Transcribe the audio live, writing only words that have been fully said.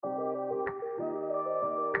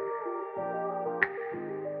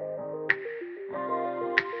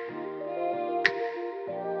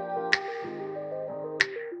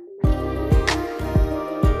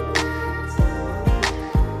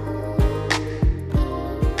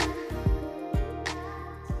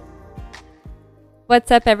What's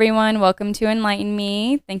up, everyone? Welcome to Enlighten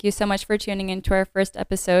Me. Thank you so much for tuning into our first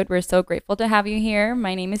episode. We're so grateful to have you here.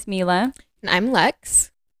 My name is Mila. And I'm Lex.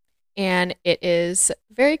 And it is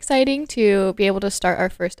very exciting to be able to start our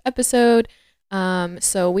first episode.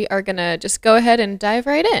 So we are going to just go ahead and dive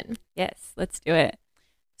right in. Yes, let's do it.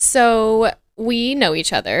 So we know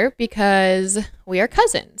each other because we are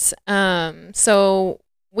cousins. So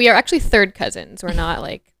we are actually third cousins. We're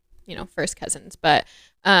not first cousins, but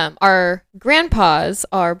our grandpas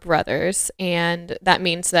are brothers, and that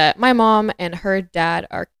means that my mom and her dad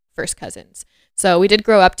are first cousins. So we did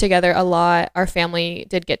grow up together a lot. Our family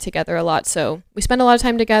did get together a lot, so we spent a lot of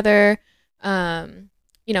time together, in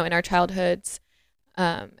our childhoods.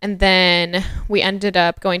 And then we ended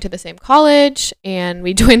up going to the same college, and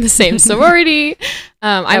we joined the same sorority.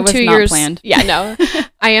 I'm 2 years. Planned. Yeah, no,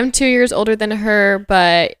 I am 2 years older than her,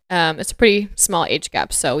 but it's a pretty small age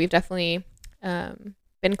gap, so we've definitely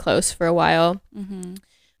been close for a while. Mm-hmm.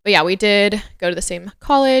 But yeah, we did go to the same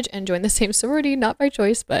college and join the same sorority, not by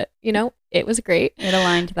choice, but it was great. It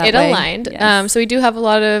aligned that way. It aligned. Yes. So we do have a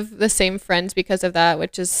lot of the same friends because of that,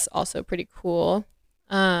 which is also pretty cool.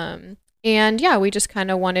 And yeah, we just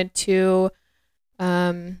kind of wanted to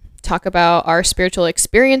talk about our spiritual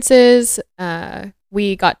experiences.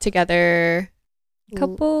 We got together a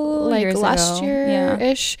couple years last ago.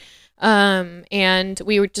 year-ish. And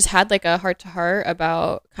we just had like a heart-to-heart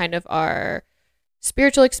about kind of our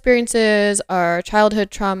spiritual experiences, our childhood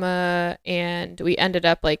trauma, and we ended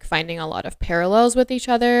up like finding a lot of parallels with each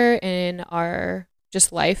other in our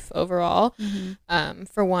just life overall. Mm-hmm.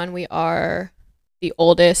 For one, we are the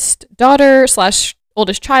oldest daughter /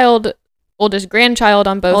 oldest child, oldest grandchild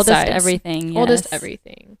on both sides. Everything. Yes. Oldest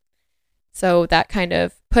everything. So that kind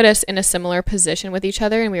of put us in a similar position with each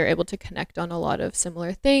other, and we were able to connect on a lot of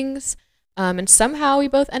similar things. And somehow we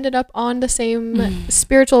both ended up on the same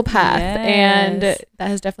spiritual path, and that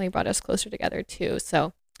has definitely brought us closer together too.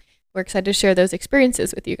 So we're excited to share those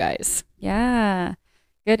experiences with you guys. Yeah,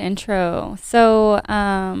 good intro. So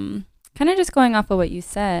kind of just going off of what you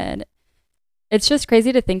said, it's just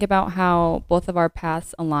crazy to think about how both of our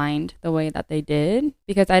paths aligned the way that they did,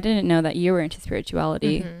 because I didn't know that you were into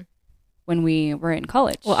spirituality when we were in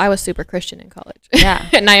college. Well, I was super Christian in college. Yeah.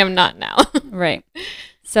 And I am not now. Right.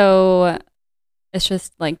 So it's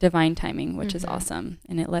just like divine timing, which is awesome.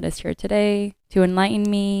 And it led us here today to Enlighten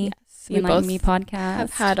Me. Yes, the Enlighten Me podcast.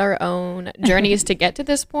 Have had our own journeys to get to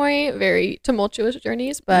this point, very tumultuous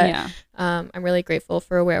journeys, but yeah. I'm really grateful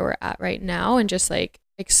for where we're at right now and just like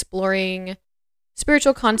exploring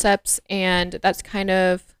spiritual concepts. And that's kind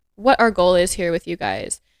of what our goal is here with you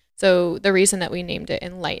guys. So the reason that we named it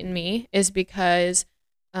Enlighten Me is because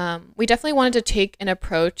we definitely wanted to take an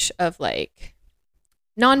approach of like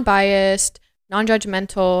non-biased,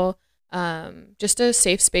 non-judgmental, just a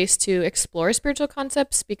safe space to explore spiritual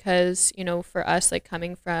concepts, because for us, like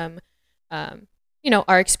coming from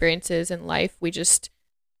our experiences in life,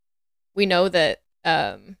 we know that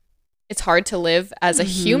it's hard to live as a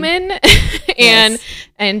human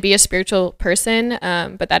and be a spiritual person,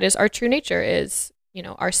 but that is our true nature, is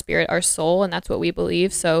our spirit, our soul, and that's what we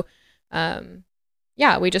believe. So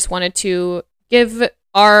we just wanted to give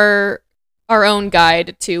our own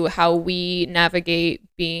guide to how we navigate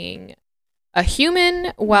being a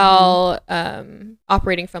human while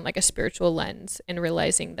operating from like a spiritual lens, and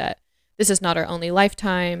realizing that this is not our only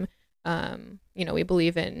lifetime. We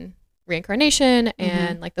believe in reincarnation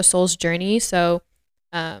and like the soul's journey. So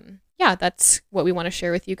that's what we want to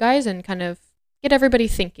share with you guys and kind of get everybody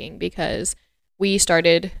thinking, because we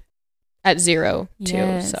started at zero too.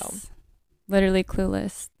 Yes. So literally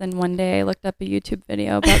clueless. Then one day I looked up a YouTube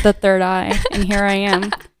video about the third eye, and here I am.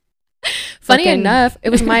 Funny enough, it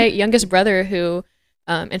was my youngest brother who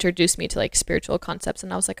introduced me to like spiritual concepts,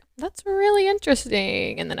 and I was like, that's really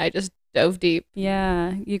interesting. And then I just dove deep.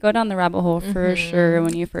 Yeah, you go down the rabbit hole for sure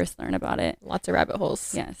when you first learn about it. Lots of rabbit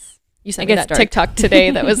holes. Yes. You sent me that TikTok today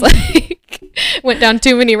that was like, went down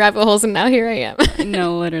too many rabbit holes, and now here I am.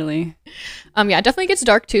 No, literally. It definitely gets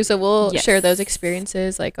dark too. So we'll share those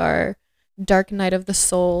experiences, like our dark night of the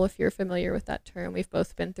soul, if you're familiar with that term. We've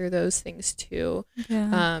both been through those things too.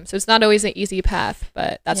 Yeah. So it's not always an easy path,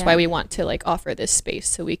 but that's why we want to like offer this space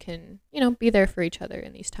so we can, be there for each other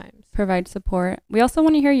in these times. Provide support. We also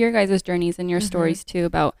want to hear your guys' journeys and your stories too,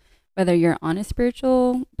 about whether you're on a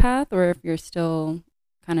spiritual path or if you're still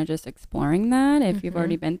kind of just exploring that. If you've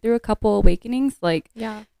already been through a couple awakenings,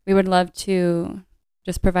 we would love to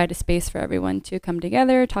just provide a space for everyone to come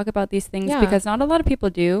together, talk about these things, because not a lot of people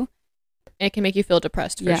do. It can make you feel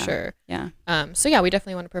depressed for sure. Yeah. So yeah, we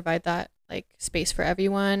definitely want to provide that like space for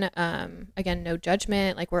everyone. Again, no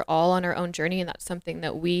judgment. Like we're all on our own journey, and that's something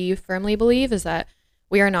that we firmly believe, is that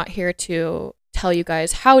we are not here to tell you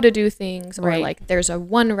guys how to do things, or Right. like there's a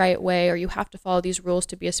one right way, or you have to follow these rules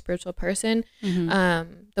to be a spiritual person.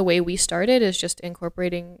 The way we started is just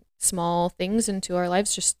incorporating small things into our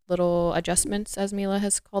lives, just little adjustments, as Mila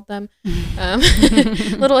has called them,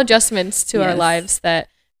 little adjustments to our Yes. lives that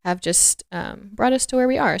have just brought us to where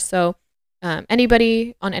we are. So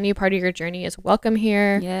anybody on any part of your journey is welcome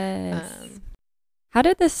here. Yes. How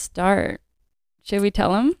did this start? Should we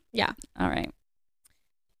tell them? Yeah. All right.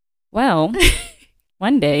 Well,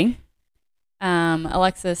 one day,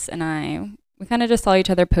 Alexis and I, we kind of just saw each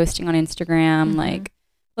other posting on Instagram, like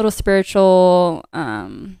little spiritual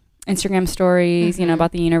Instagram stories, you know,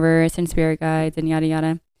 about the universe and spirit guides and yada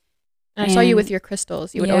yada. And I saw you with your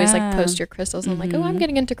crystals. You would always like post your crystals. And I'm like, oh, I'm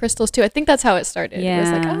getting into crystals too. I think that's how it started. Yeah. It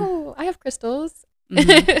was like, oh, I have crystals.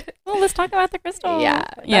 Well, let's talk about the crystals.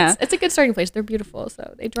 Yeah. It's a good starting place. They're beautiful.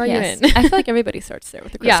 So they draw you in. I feel like everybody starts there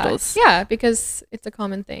with the crystals. Yeah, because it's a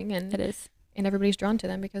common thing. And it is. And everybody's drawn to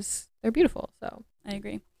them because they're beautiful. So I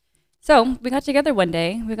agree. So we got together one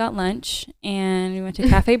day. We got lunch and we went to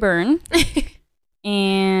Cafe Burn.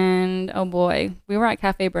 And oh boy, we were at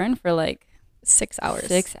Cafe Burn for like 6 hours.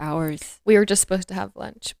 6 hours. We were just supposed to have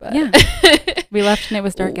lunch, but yeah, we left and it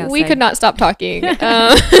was dark outside. We could not stop talking.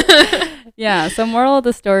 Yeah. So moral of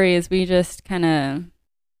the story is we just kind of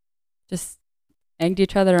just egged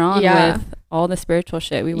each other on with all the spiritual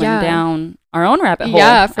shit. We went down our own rabbit hole.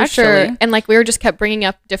 Yeah, for sure. And like we were just kept bringing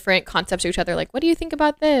up different concepts to each other. Like, what do you think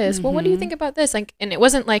about this? Well, what do you think about this? Like, and it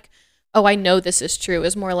wasn't like, oh, I know this is true. It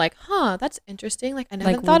was more like, huh, that's interesting. Like, I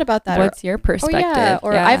haven't thought about that. What's your perspective?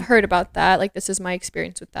 Or I've heard about that. Like, this is my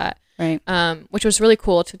experience with that. Right. Which was really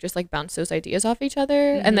cool to just like bounce those ideas off each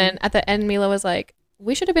other. And then at the end, Mila was like,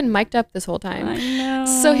 we should have been mic'd up this whole time. I know.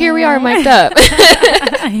 So here we are, mic'd up.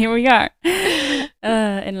 Here we are.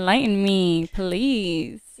 Enlighten me,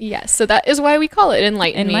 please. Yes. So that is why we call it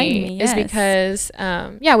Enlighten Me. Yes. Is because,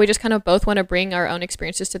 we just kind of both want to bring our own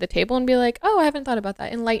experiences to the table and be like, oh, I haven't thought about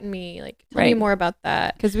that. Enlighten me. Like, tell me more about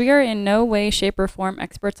that. Because we are in no way, shape, or form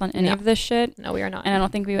experts on any of this shit. No, we are not. And I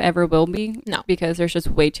don't think we ever will be. No. Because there's just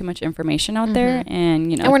way too much information out there. And,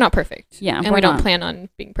 you know. And we're not perfect. Yeah. And we don't plan on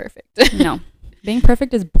being perfect. No. Being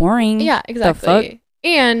perfect is boring. Yeah, exactly.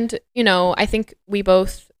 And, you know, I think we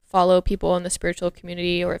both follow people in the spiritual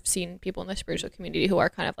community or have seen people in the spiritual community who are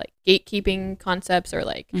kind of like gatekeeping concepts or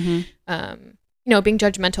like, you know, being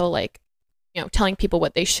judgmental, like, you know, telling people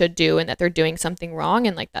what they should do and that they're doing something wrong.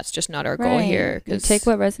 And like, that's just not our goal here. You take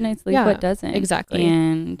what resonates, leave what doesn't. Exactly.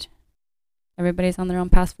 And everybody's on their own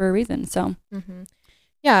path for a reason. So.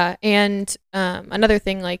 Yeah. And another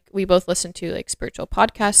thing, like we both listen to like spiritual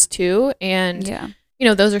podcasts too. And, you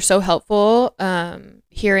know, those are so helpful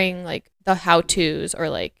hearing like the how-tos or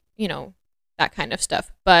like, you know, that kind of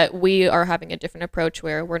stuff. But we are having a different approach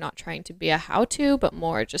where we're not trying to be a how-to, but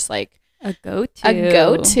more just like a go-to.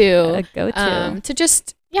 To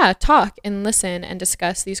just, talk and listen and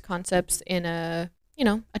discuss these concepts in a, you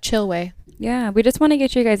know, a chill way. Yeah. We just want to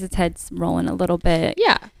get you guys' heads rolling a little bit.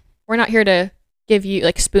 Yeah. We're not here to give you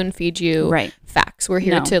like spoon feed you facts. We're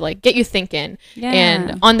here to like get you thinking.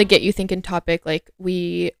 And on the get you thinking topic, like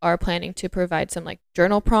we are planning to provide some like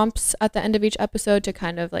journal prompts at the end of each episode to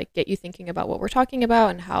kind of like get you thinking about what we're talking about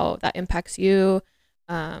and how that impacts you,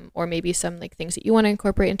 or maybe some like things that you want to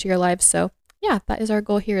incorporate into your lives. So yeah, that is our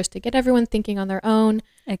goal here, is to get everyone thinking on their own,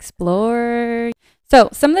 explore. So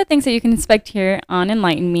some of the things that you can expect here on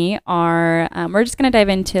Enlighten Me are, we're just going to dive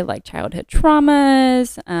into like childhood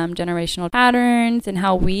traumas, generational patterns, and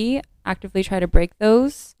how we actively try to break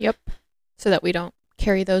those. Yep. So that we don't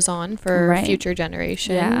carry those on for future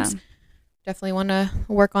generations. Yeah. Definitely want to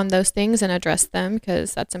work on those things and address them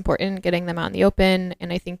because that's important, getting them out in the open.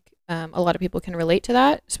 And I think a lot of people can relate to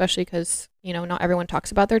that, especially because, you know, not everyone talks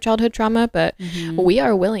about their childhood trauma, but we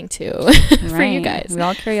are willing to for you guys. We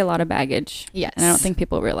all carry a lot of baggage. Yes. And I don't think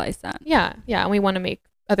people realize that. Yeah. Yeah. And we want to make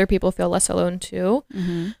other people feel less alone too.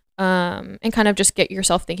 And kind of just get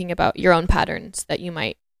yourself thinking about your own patterns that you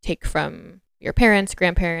might take from your parents,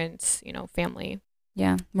 grandparents, you know, family.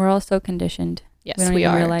 Yeah. We're all so conditioned. Yes, we don't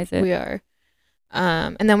even realize it. We are.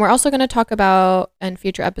 And then we're also going to talk about in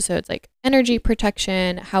future episodes like energy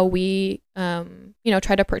protection, how we, you know,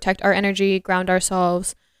 try to protect our energy, ground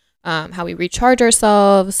ourselves, how we recharge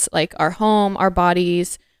ourselves, like our home, our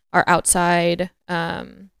bodies, our outside.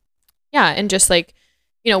 And just like,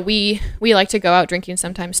 you know, we like to go out drinking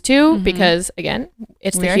sometimes too, because again,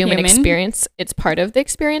 it's the human experience. It's part of the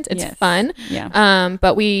experience. It's fun. Yeah.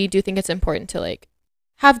 But we do think it's important to like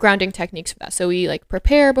have grounding techniques for that. So we like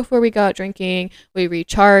prepare before we go out drinking. We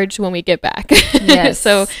recharge when we get back. Yes.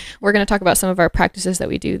 So we're going to talk about some of our practices that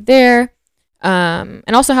we do there.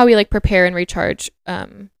 And also how we like prepare and recharge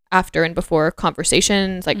after and before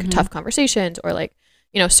conversations, like tough conversations, or like,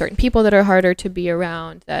 you know, certain people that are harder to be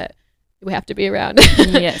around that we have to be around.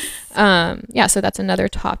 Yes. Yeah, so that's another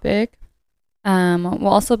topic. We'll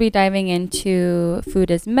also be diving into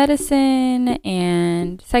food as medicine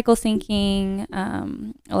and cycle syncing.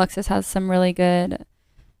 Alexis has some really good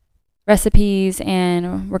recipes,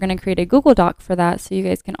 and we're going to create a Google Doc for that, so you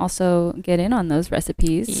guys can also get in on those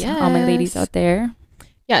recipes. All my ladies out there.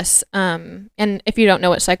 Yes. And if you don't know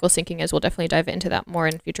what cycle syncing is, we'll definitely dive into that more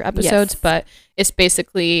in future episodes. Yes. But it's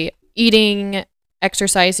basically eating,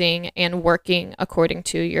 exercising, and working according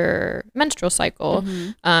to your menstrual cycle.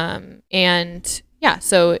 And yeah,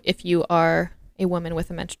 so if you are a woman with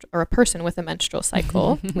a menstrual, or a person with a menstrual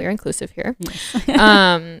cycle, we are inclusive here,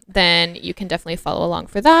 then you can definitely follow along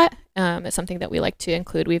for that. It's something that we like to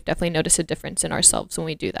include. We've definitely noticed a difference in ourselves when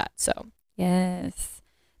we do that. So yes,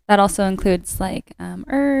 that also includes like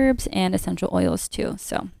herbs and essential oils too.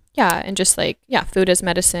 So yeah, and just like, yeah, food as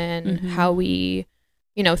medicine, how we,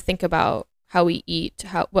 you know, think about how we eat,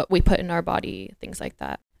 what we put in our body, things like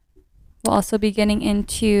that. We'll also be getting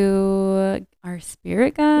into our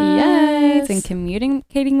spirit guides and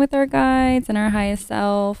communicating with our guides and our highest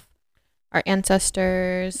self, our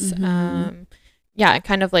ancestors. Yeah,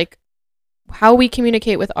 kind of like how we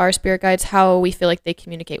communicate with our spirit guides, how we feel like they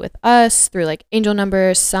communicate with us through like angel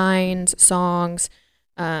numbers, signs, songs,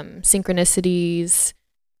 synchronicities,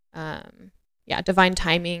 yeah, divine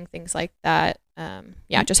timing, things like that.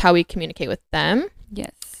 Yeah, just how we communicate with them.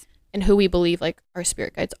 Yes. And who we believe like our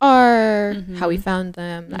spirit guides are, how we found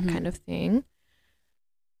them, that kind of thing.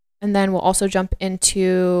 And then we'll also jump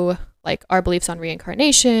into like our beliefs on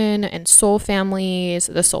reincarnation and soul families,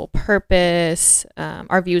 the soul purpose,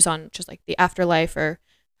 our views on just like the afterlife, or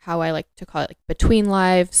how I like to call it like between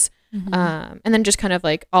lives. And then just kind of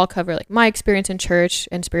like I'll cover like my experience in church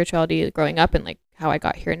and spirituality growing up, and like how I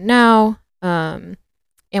got here now. And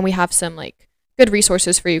we have some like good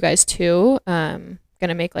resources for you guys too.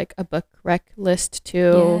 Gonna make like a book rec list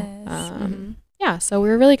too. Yes. Yeah, so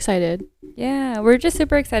we're really excited. Yeah, we're just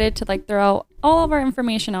super excited to like throw out all of our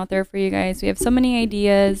information out there for you guys. We have so many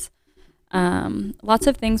ideas. Lots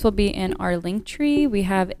of things will be in our link tree. We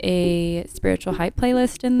have a spiritual hype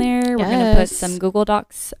playlist in there. We're gonna put some Google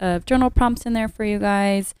Docs of journal prompts in there for you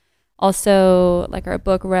guys. Also, like our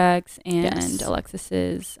book recs and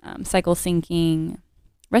Alexis's cycle syncing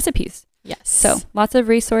recipes. Yes. So lots of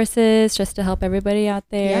resources just to help everybody out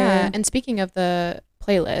there. Yeah. And speaking of the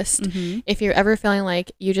playlist, if you're ever feeling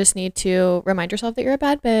like you just need to remind yourself that you're a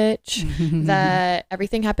bad bitch, that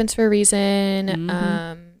everything happens for a reason,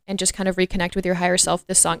 and just kind of reconnect with your higher self,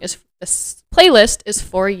 this playlist is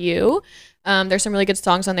for you. There's some really good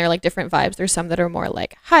songs on there, like different vibes. There's some that are more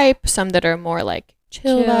like hype, some that are more like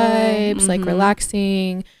chill vibes, like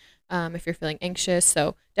relaxing. If you're feeling anxious.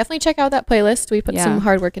 So definitely check out that playlist. We put some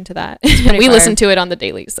hard work into that. We listen to it on the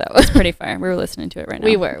daily. So it's pretty fire. We were listening to it right now.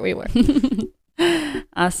 We were.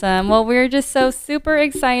 Awesome. Well, we're just so super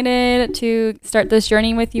excited to start this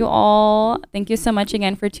journey with you all. Thank you so much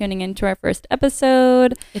again for tuning into our first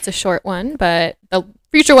episode. It's a short one, but the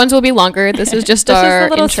future ones will be longer. This is just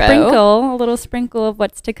our intro. A little sprinkle of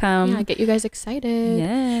what's to come. Yeah, get you guys excited.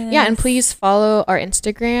 Yes. Yeah, and please follow our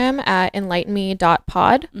Instagram at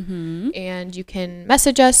enlightenme.pod. And you can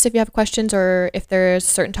message us if you have questions, or if there's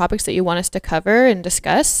certain topics that you want us to cover and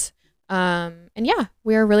discuss. And yeah,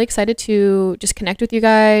 we are really excited to just connect with you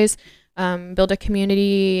guys, build a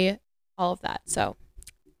community, all of that. So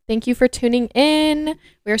thank you for tuning in.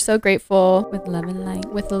 We are so grateful. With love and light.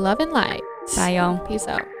 With love and light. Bye, y'all. Peace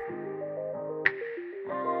out.